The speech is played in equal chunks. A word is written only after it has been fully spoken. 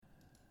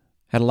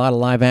Had a lot of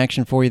live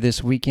action for you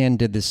this weekend.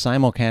 Did this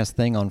simulcast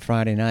thing on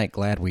Friday night.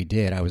 Glad we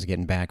did. I was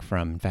getting back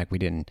from, in fact, we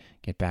didn't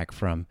get back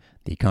from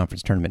the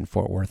conference tournament in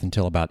Fort Worth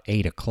until about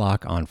 8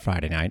 o'clock on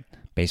Friday night.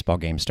 Baseball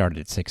game started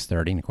at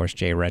 6:30. And, of course,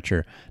 Jay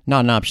Retcher,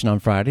 not an option on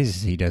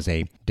Fridays. He does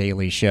a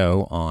daily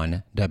show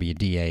on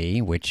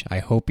WDAE, which I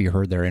hope you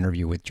heard their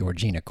interview with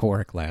Georgina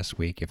Corrick last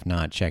week. If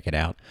not, check it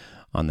out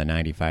on the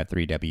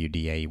 95.3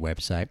 WDAE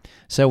website.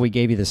 So we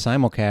gave you the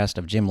simulcast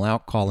of Jim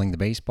Louk calling the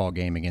baseball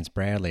game against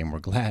Bradley, and we're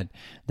glad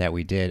that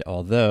we did.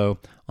 Although,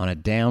 on a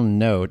down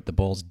note, the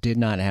Bulls did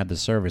not have the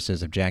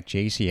services of Jack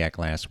Jasiak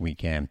last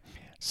weekend.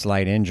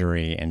 Slight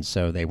injury, and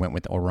so they went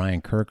with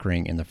Orion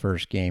Kirkring in the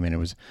first game, and it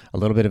was a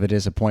little bit of a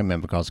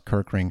disappointment because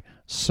Kirkring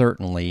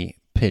certainly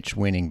pitched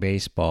winning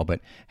baseball,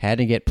 but had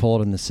to get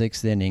pulled in the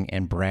sixth inning,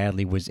 and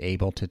Bradley was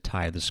able to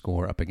tie the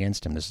score up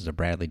against him. This is a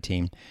Bradley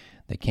team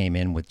that came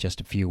in with just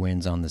a few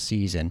wins on the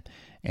season,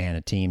 and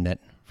a team that,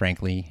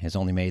 frankly, has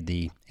only made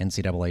the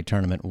NCAA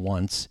tournament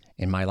once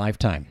in my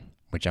lifetime,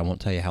 which I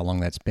won't tell you how long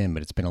that's been,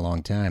 but it's been a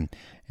long time,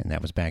 and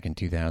that was back in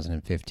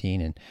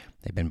 2015, and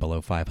they've been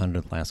below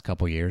 500 the last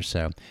couple years,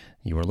 so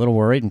you were a little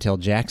worried until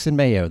Jackson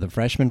Mayo, the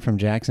freshman from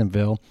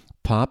Jacksonville,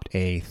 popped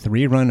a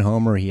three-run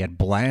homer. He had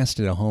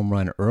blasted a home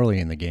run early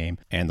in the game,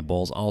 and the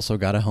Bulls also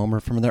got a homer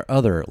from their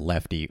other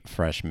lefty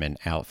freshman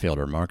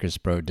outfielder, Marcus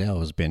Brodell,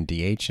 who's been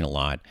DHing a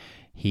lot.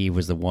 He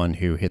was the one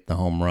who hit the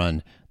home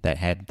run that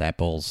had that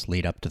Bulls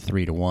lead up to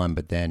 3-1,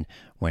 but then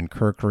when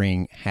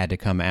Kirkring had to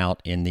come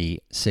out in the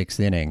sixth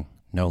inning,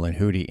 Nolan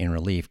Hootie in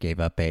relief gave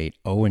up a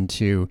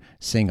 0-2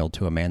 single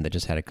to a man that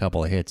just had a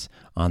couple of hits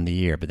on the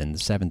year. But in the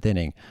seventh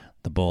inning,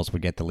 the Bulls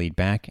would get the lead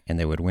back, and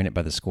they would win it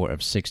by the score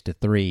of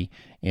 6-3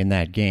 in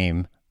that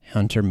game.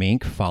 Hunter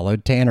Mink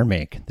followed Tanner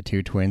Mink, the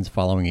two twins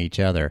following each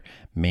other.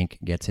 Mink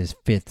gets his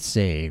fifth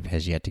save,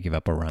 has yet to give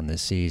up a run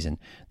this season.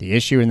 The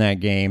issue in that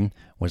game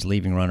was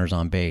leaving runners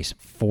on base,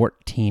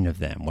 14 of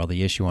them. Well,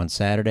 the issue on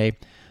Saturday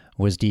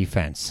was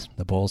defense.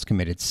 The Bulls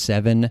committed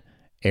 7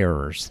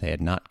 errors. They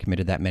had not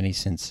committed that many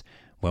since,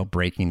 well,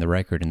 breaking the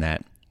record in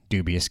that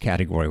dubious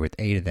category with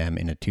 8 of them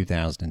in a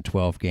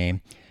 2012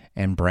 game.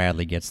 And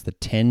Bradley gets the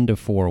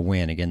 10-4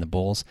 win. Again, the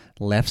Bulls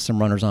left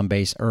some runners on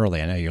base early.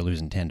 I know you're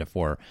losing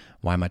 10-4.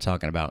 Why am I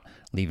talking about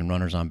leaving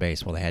runners on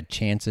base? Well, they had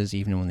chances,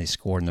 even when they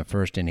scored in the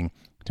first inning,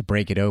 to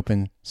break it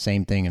open.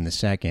 Same thing in the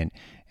second.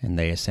 And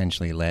they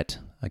essentially let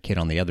a kid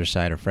on the other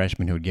side, a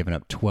freshman who had given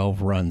up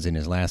 12 runs in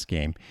his last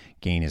game,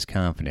 gain his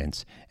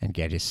confidence and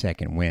get his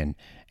second win.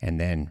 And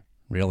then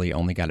really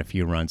only got a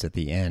few runs at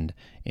the end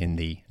in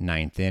the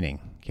ninth inning.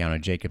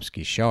 Counted Jacob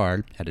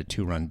Guichard had a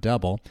 2-run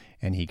double,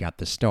 and he got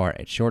the start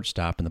at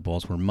shortstop, and the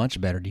Bulls were much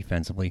better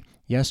defensively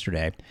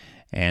yesterday.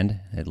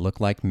 And it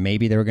looked like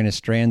maybe they were going to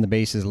strand the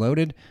bases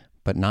loaded,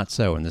 but not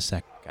so in the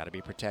second. Got to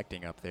be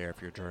protecting up there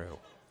if you're Drew.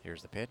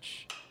 Here's the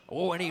pitch.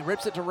 Oh, and he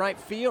rips it to right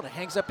field. It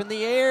hangs up in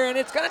the air, and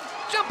it's going to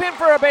jump in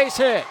for a base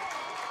hit.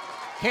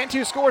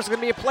 Cantu scores. It's going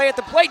to be a play at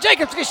the plate.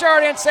 Jacobs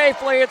Guichard in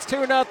safely. It's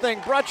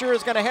 2-0. Brutcher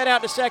is going to head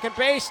out to second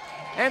base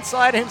and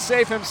slide in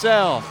safe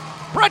himself.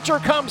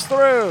 Brutcher comes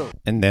through.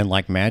 And then,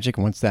 like magic,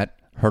 once that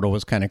hurdle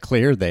was kind of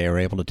clear, they were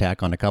able to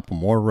tack on a couple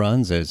more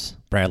runs as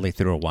Bradley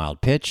threw a wild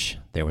pitch.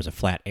 There was a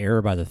flat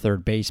error by the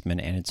third baseman,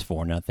 and it's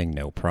 4-0,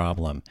 no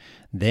problem.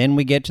 Then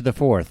we get to the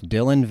fourth.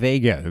 Dylan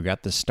Vega, who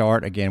got the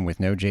start again with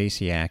no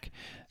Jasiak.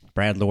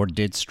 Brad Lord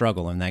did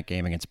struggle in that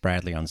game against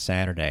Bradley on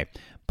Saturday.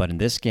 But in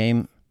this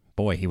game,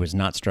 boy, he was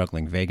not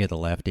struggling. Vega, the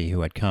lefty,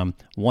 who had come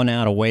 1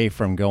 out away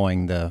from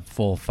going the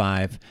full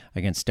 5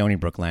 against Stony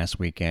Brook last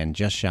weekend,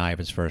 just shy of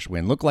his first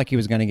win. Looked like he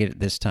was going to get it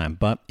this time,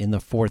 but in the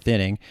fourth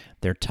inning,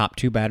 their top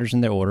 2 batters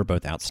in their order,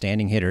 both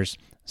outstanding hitters,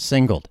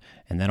 singled,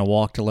 and then a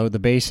walk to load the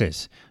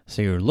bases.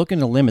 So you're looking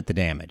to limit the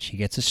damage. He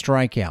gets a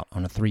strikeout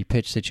on a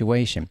 3-pitch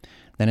situation,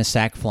 then a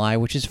sac fly,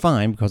 which is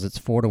fine because it's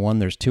 4-1,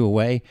 there's 2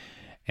 away,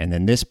 and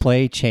then this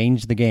play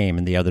changed the game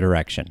in the other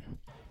direction.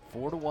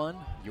 4-1,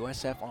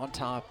 USF on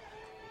top.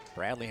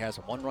 Bradley has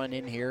a 1 run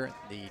in here,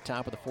 the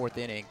top of the fourth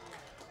inning.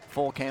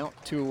 Full count,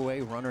 2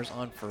 away, runners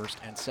on first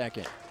and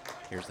second.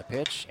 Here's the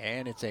pitch,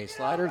 and it's a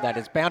slider that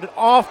is bounded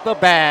off the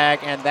bag,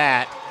 and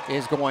that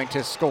is going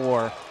to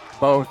score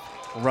both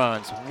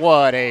runs.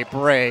 What a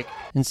break.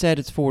 Instead,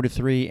 it's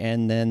 4-3,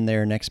 and then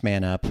their next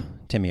man up,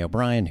 Timmy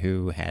O'Brien,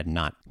 who had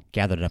not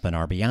gathered up an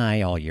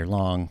RBI all year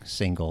long,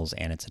 singles,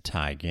 and it's a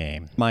tie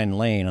game. Mine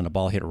Lane on a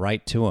ball hit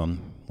right to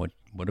him, what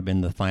would have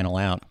been the final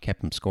out,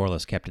 kept him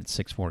scoreless, kept it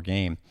 6-4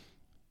 game.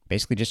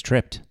 Basically just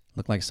tripped.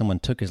 Looked like someone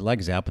took his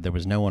legs out, but there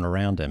was no one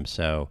around him.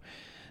 So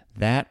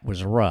that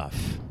was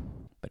rough.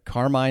 But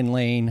Carmine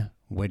Lane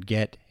would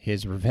get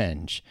his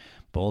revenge.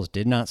 Bulls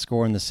did not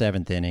score in the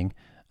 7th inning.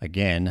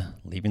 Again,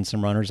 leaving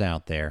some runners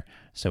out there.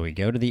 So we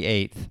go to the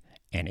 8th,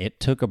 and it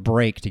took a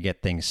break to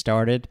get things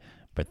started.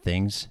 But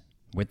things,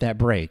 with that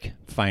break,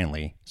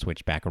 finally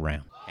switched back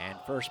around. And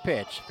first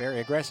pitch,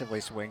 very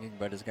aggressively swinging,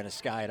 but is going to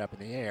sky it up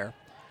in the air.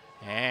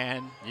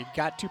 And you've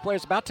got 2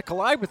 players about to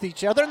collide with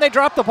each other, and they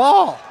drop the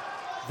ball.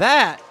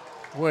 That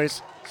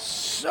was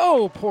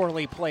so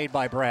poorly played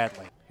by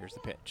Bradley. Here's the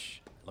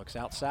pitch. Looks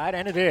outside,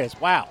 and it is.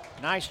 Wow.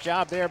 Nice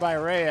job there by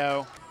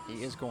Rayo.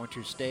 he is going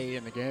to stay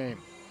in the game.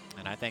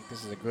 And I think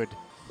this is a good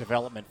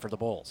development for the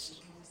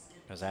Bulls,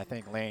 because I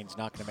think Lane's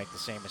not going to make the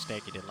same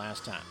mistake he did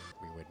last time.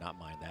 We would not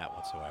mind that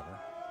whatsoever.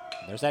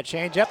 And there's that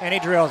changeup, and he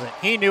drills it.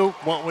 He knew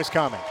what was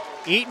coming.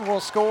 Eaton will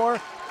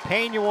score.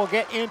 Pena will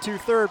get into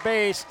third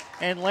base,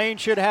 and Lane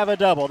should have a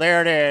double.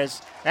 There it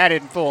is. That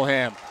didn't fool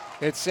him.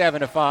 It's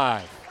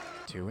 7-5.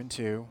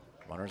 2-2.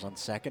 Runners on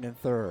second and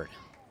third.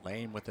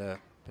 Lane with a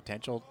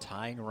potential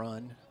tying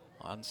run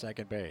on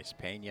second base.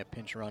 Pena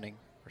pinch running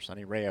for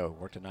Sonny Rayo.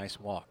 Worked a nice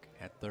walk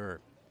at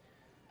third.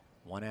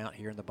 One out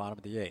here in the bottom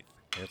of the eighth.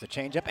 There's the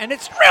changeup, and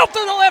it's drilled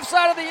to the left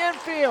side of the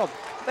infield.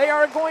 They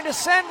are going to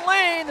send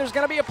Lane. There's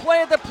going to be a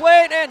play at the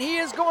plate, and he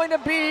is going to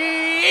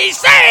be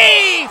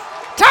safe!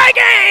 Tie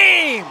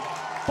game!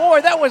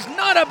 Boy, that was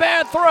not a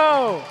bad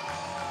throw.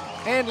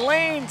 And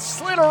Lane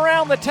slid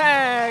around the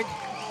tag,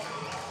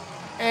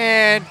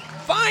 and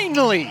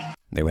finally,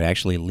 they would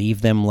actually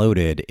leave them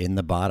loaded in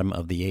the bottom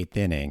of the eighth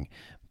inning,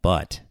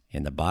 but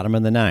in the bottom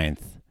of the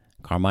ninth,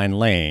 Carmine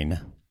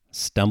Lane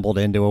stumbled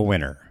into a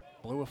winner.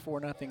 Blew a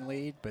 4-0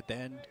 lead, but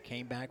then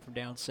came back from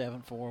down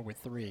 7-4 with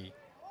 3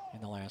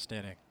 in the last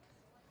inning.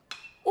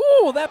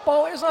 Ooh, that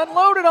ball is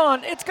unloaded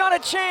on. It's got a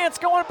chance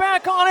going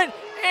back on it,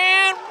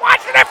 and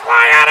watching it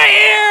fly out of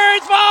here.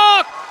 It's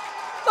Volk.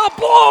 The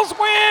Bulls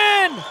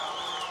win.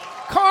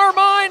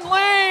 Carmine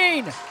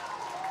Lane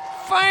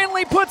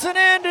finally puts an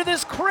end to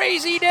this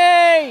crazy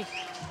day.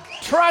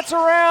 Trots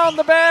around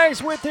the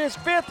bags with his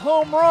 5th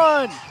home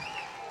run,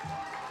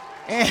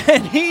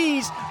 and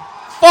he's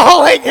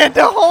falling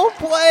into home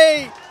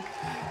plate.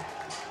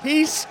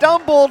 He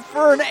stumbled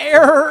for an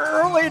error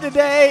early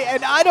today,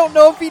 and I don't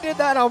know if he did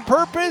that on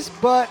purpose,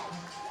 but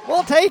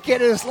we'll take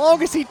it as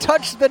long as he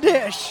touched the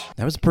dish.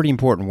 That was a pretty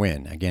important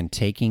win. Again,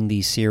 taking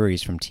these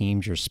series from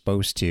teams you're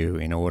supposed to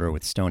in order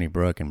with Stony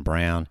Brook and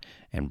Brown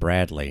and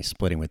Bradley.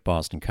 Splitting with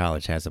Boston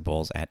College has the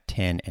Bulls at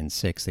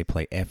 10-6. They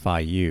play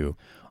FIU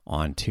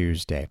on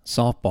Tuesday.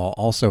 Softball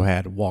also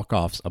had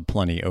walk-offs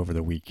aplenty over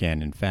the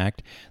weekend. In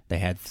fact, they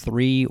had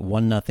 3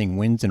 1-0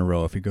 wins in a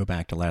row if you go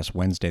back to last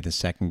Wednesday, the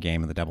second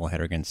game of the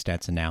doubleheader against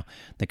Stetson. Now,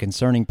 the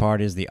concerning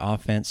part is the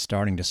offense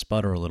starting to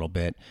sputter a little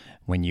bit.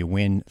 When you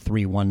win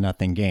 3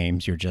 1-0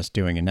 games, you're just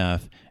doing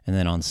enough. And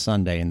then on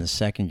Sunday in the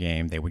second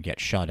game, they would get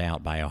shut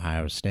out by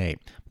Ohio State.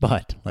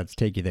 But let's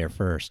take you there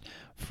first.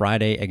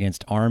 Friday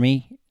against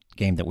Army,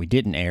 game that we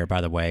didn't air,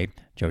 by the way.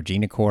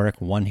 Georgina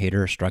Korick, one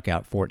hitter, struck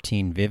out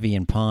 14.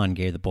 Vivian Pond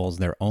gave the Bulls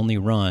their only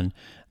run.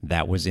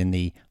 That was in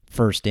the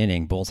first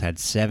inning. Bulls had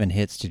 7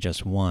 hits to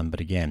just 1, but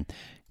again,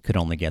 could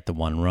only get the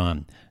 1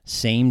 run.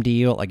 Same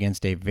deal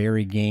against a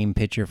very game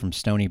pitcher from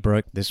Stony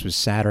Brook. This was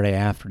Saturday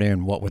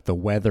afternoon. What with the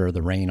weather,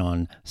 the rain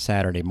on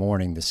Saturday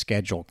morning, the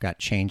schedule got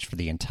changed for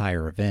the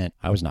entire event.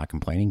 I was not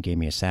complaining. Gave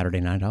me a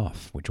Saturday night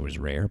off, which was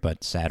rare,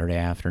 but Saturday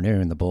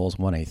afternoon, the Bulls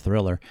won a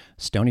thriller.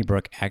 Stony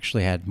Brook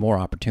actually had more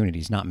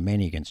opportunities, not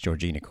many against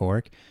Georgina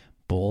Korick.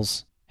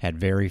 Bulls had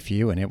very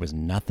few, and it was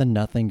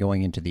 0-0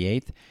 going into the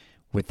 8th.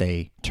 With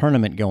a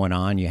tournament going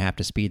on, you have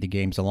to speed the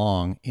games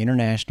along.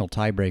 International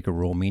tiebreaker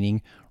rule,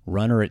 meaning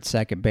runner at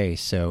second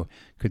base. So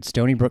could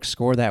Stony Brook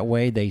score that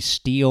way? They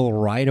steal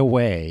right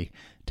away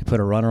to put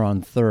a runner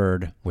on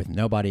third with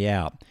nobody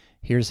out.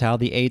 Here's how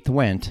the 8th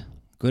went.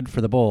 Good for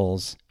the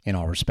Bulls in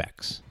all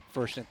respects.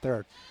 First and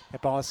third.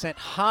 That ball is sent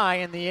high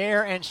in the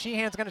air, and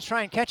Sheehan's going to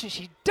try and catch it.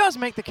 She does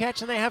make the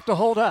catch, and they have to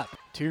hold up.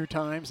 2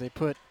 times they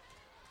put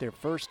their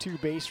first 2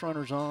 base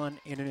runners on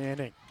in an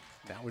inning.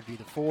 That would be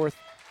the 4th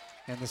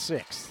and the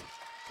 6th.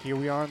 Here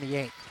we are in the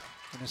 8th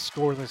in a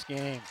scoreless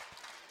game.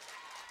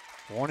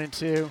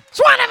 1-2.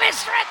 Swing and miss,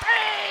 straight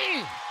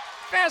 3!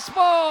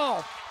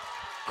 Fastball!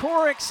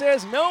 Korick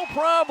says no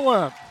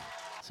problem.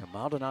 So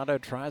Maldonado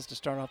tries to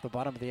start off the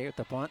bottom of the 8th with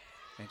the bunt,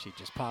 and she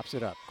just pops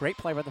it up. Great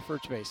play by the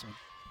first baseman.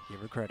 Give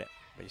her credit,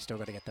 but you still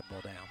got to get that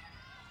ball down.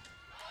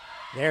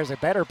 There's a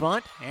better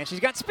bunt, and she's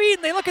got speed,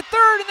 and they look at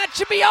third, and that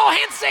should be all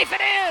hands safe.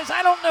 It is.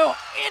 I don't know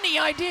any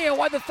idea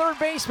why the third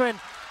baseman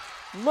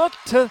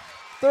looked to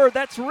third.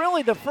 That's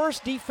really the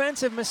first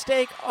defensive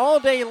mistake all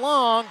day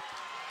long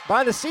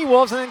by the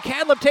Seawolves, and then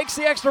Cadlip takes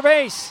the extra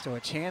base. So a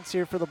chance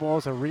here for the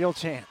Bulls, a real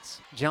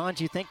chance. John,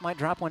 do you think might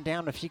drop one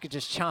down? If she could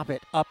just chop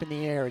it up in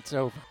the air, it's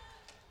over.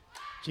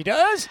 She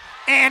does,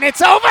 and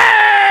it's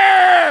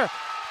over!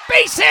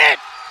 Base hit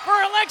for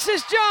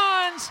Alexis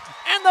Johns,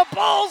 and the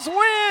Bulls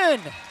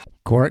win!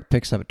 Korick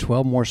picks up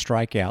 12 more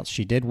strikeouts.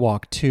 She did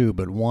walk 2,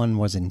 but 1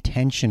 was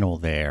intentional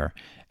there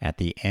at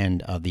the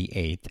end of the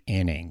 8th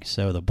inning.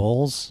 So the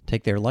Bulls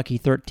take their lucky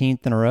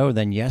 13th in a row.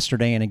 Then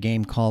yesterday in a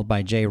game called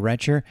by Jay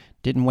Retcher,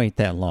 didn't wait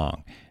that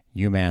long.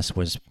 UMass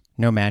was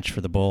no match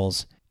for the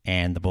Bulls,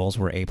 and the Bulls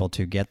were able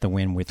to get the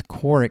win with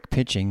Korick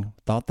pitching.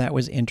 Thought that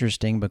was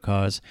interesting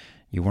because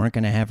you weren't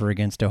going to have her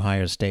against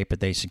Ohio State,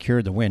 but they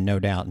secured the win, no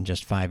doubt. In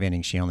just 5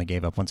 innings, she only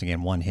gave up, once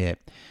again, 1 hit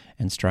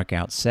and struck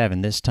out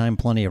 7. This time,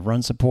 plenty of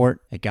run support.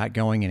 It got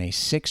going in a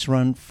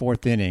 6-run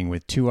 4th inning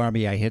with 2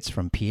 RBI hits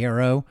from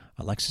Piero,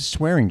 Alexis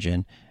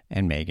Swearingen,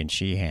 and Megan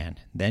Sheehan.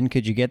 Then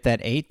could you get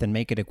that 8th and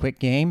make it a quick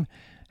game?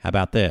 How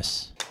about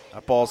this?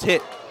 That ball's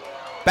hit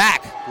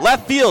Back,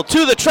 left field,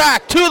 to the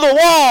track, to the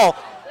wall.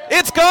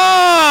 It's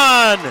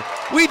gone!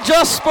 We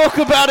just spoke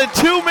about it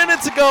 2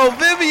 minutes ago.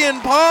 Vivian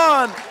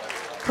Pond,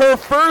 her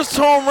first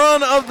home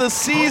run of the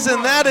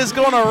season. That is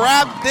going to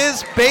wrap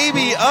this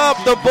baby up.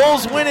 The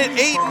Bulls win it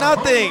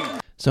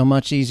 8-0. So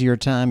much easier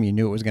time. You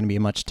knew it was going to be a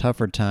much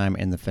tougher time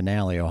in the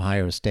finale.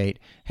 Ohio State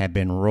had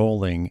been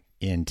rolling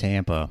in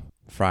Tampa.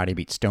 Friday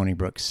beat Stony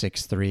Brook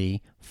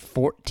 6-3,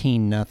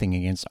 14-0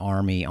 against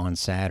Army on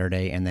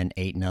Saturday, and then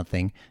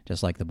 8-0,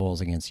 just like the Bulls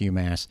against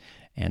UMass.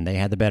 And they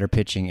had the better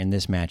pitching in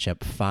this matchup,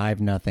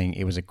 5-0.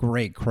 It was a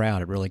great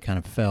crowd. It really kind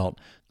of felt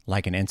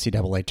like an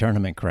NCAA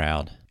tournament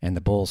crowd. And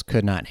the Bulls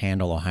could not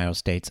handle Ohio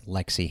State's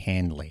Lexi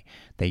Handley.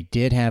 They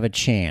did have a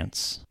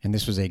chance, and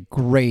this was a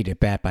great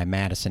at-bat by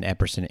Madison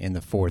Epperson in the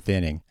fourth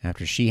inning.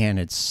 After Sheehan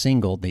had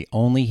singled the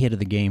only hit of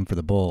the game for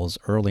the Bulls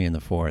early in the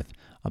fourth,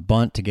 a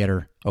bunt to get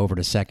her over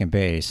to second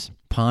base.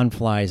 Pond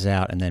flies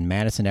out, and then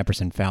Madison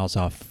Epperson fouls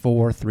off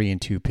 4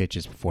 3-2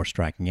 pitches before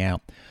striking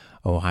out.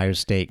 Ohio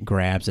State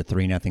grabs a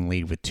 3-0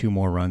 lead with 2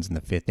 more runs in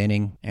the fifth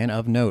inning. And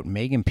of note,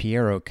 Megan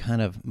Piero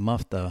kind of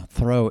muffed the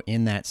throw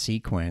in that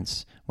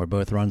sequence where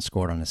both runs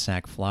scored on a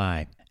sac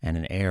fly and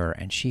an error,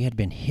 and she had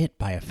been hit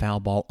by a foul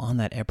ball on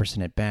that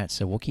Epperson at bat,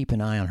 so we'll keep an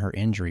eye on her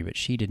injury, but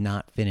she did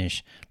not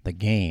finish the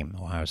game.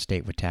 Ohio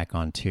State would tack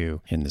on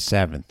 2 in the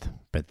 7th,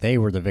 but they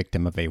were the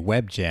victim of a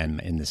web gem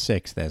in the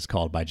 6th, as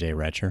called by Jay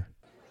Retcher.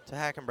 To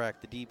Hackenbrack,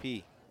 the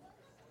DP.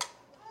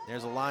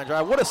 There's a line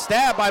drive. What a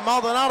stab by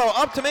Maldonado,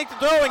 up to make the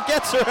throw and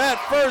gets her at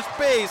first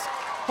base.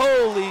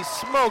 Holy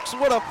smokes,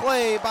 what a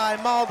play by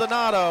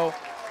Maldonado.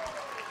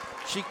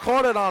 She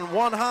caught it on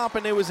one hop,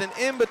 and it was an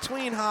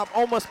in-between hop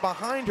almost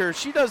behind her.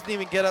 She doesn't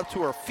even get up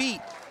to her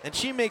feet, and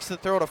she makes the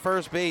throw to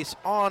first base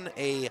on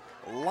a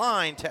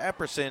line to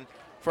Epperson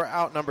for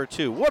out number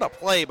 2. What a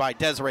play by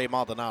Desiree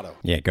Maldonado.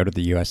 Yeah, go to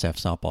the USF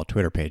Softball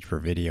Twitter page for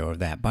video of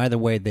that. By the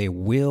way, they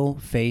will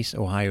face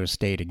Ohio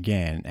State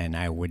again, and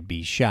I would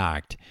be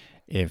shocked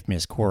if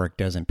Miss Corrick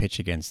doesn't pitch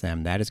against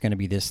them. That is going to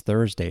be this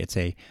Thursday. It's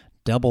a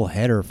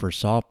doubleheader for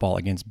softball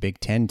against Big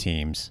Ten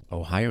teams,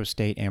 Ohio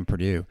State and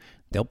Purdue.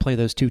 They'll play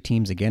those 2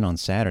 teams again on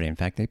Saturday. In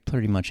fact, they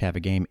pretty much have a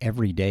game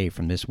every day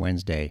from this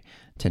Wednesday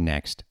to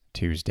next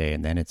Tuesday,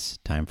 and then it's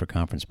time for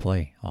conference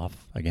play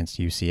off against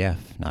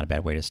UCF. Not a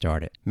bad way to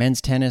start it.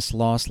 Men's tennis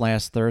lost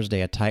last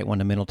Thursday, a tight one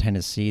to Middle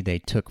Tennessee. They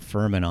took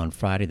Furman on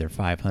Friday. They're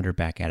 500,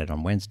 back at it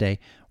on Wednesday.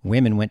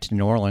 Women went to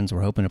New Orleans.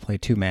 We're hoping to play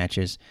 2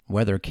 matches.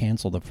 Weather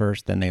canceled the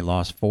first, then they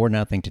lost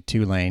 4-0 to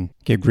Tulane.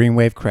 Give Green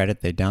Wave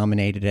credit. They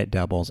dominated at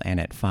doubles and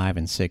at 5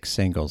 and 6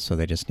 singles, so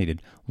they just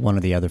needed one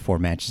of the other 4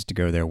 matches to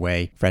go their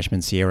way.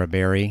 Freshman Sierra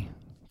Berry,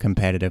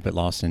 competitive, but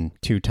lost in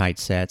 2 tight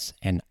sets,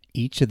 and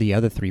each of the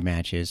other 3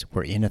 matches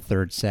were in a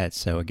third set,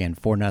 so again,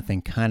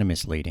 4-0, kind of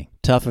misleading.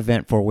 Tough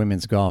event for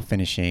women's golf,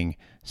 finishing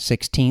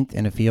 16th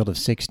in a field of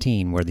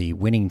 16, where the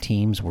winning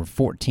teams were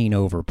 14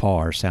 over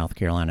par. South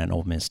Carolina and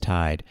Ole Miss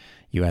tied.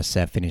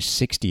 USF finished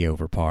 60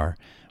 over par.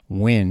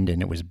 Wind,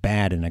 and it was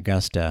bad in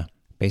Augusta,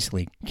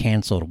 basically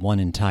canceled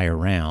one entire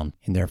round.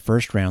 In their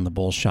first round, the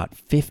Bulls shot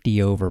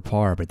 50 over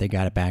par, but they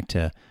got it back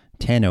to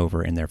 10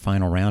 over in their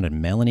final round,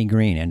 and Melanie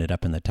Green ended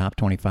up in the top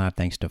 25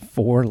 thanks to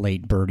 4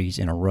 late birdies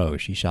in a row.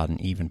 She shot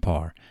an even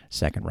par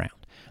second round.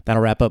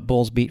 That'll wrap up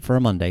Bulls Beat for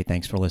a Monday.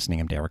 Thanks for listening.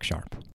 I'm Derek Sharp.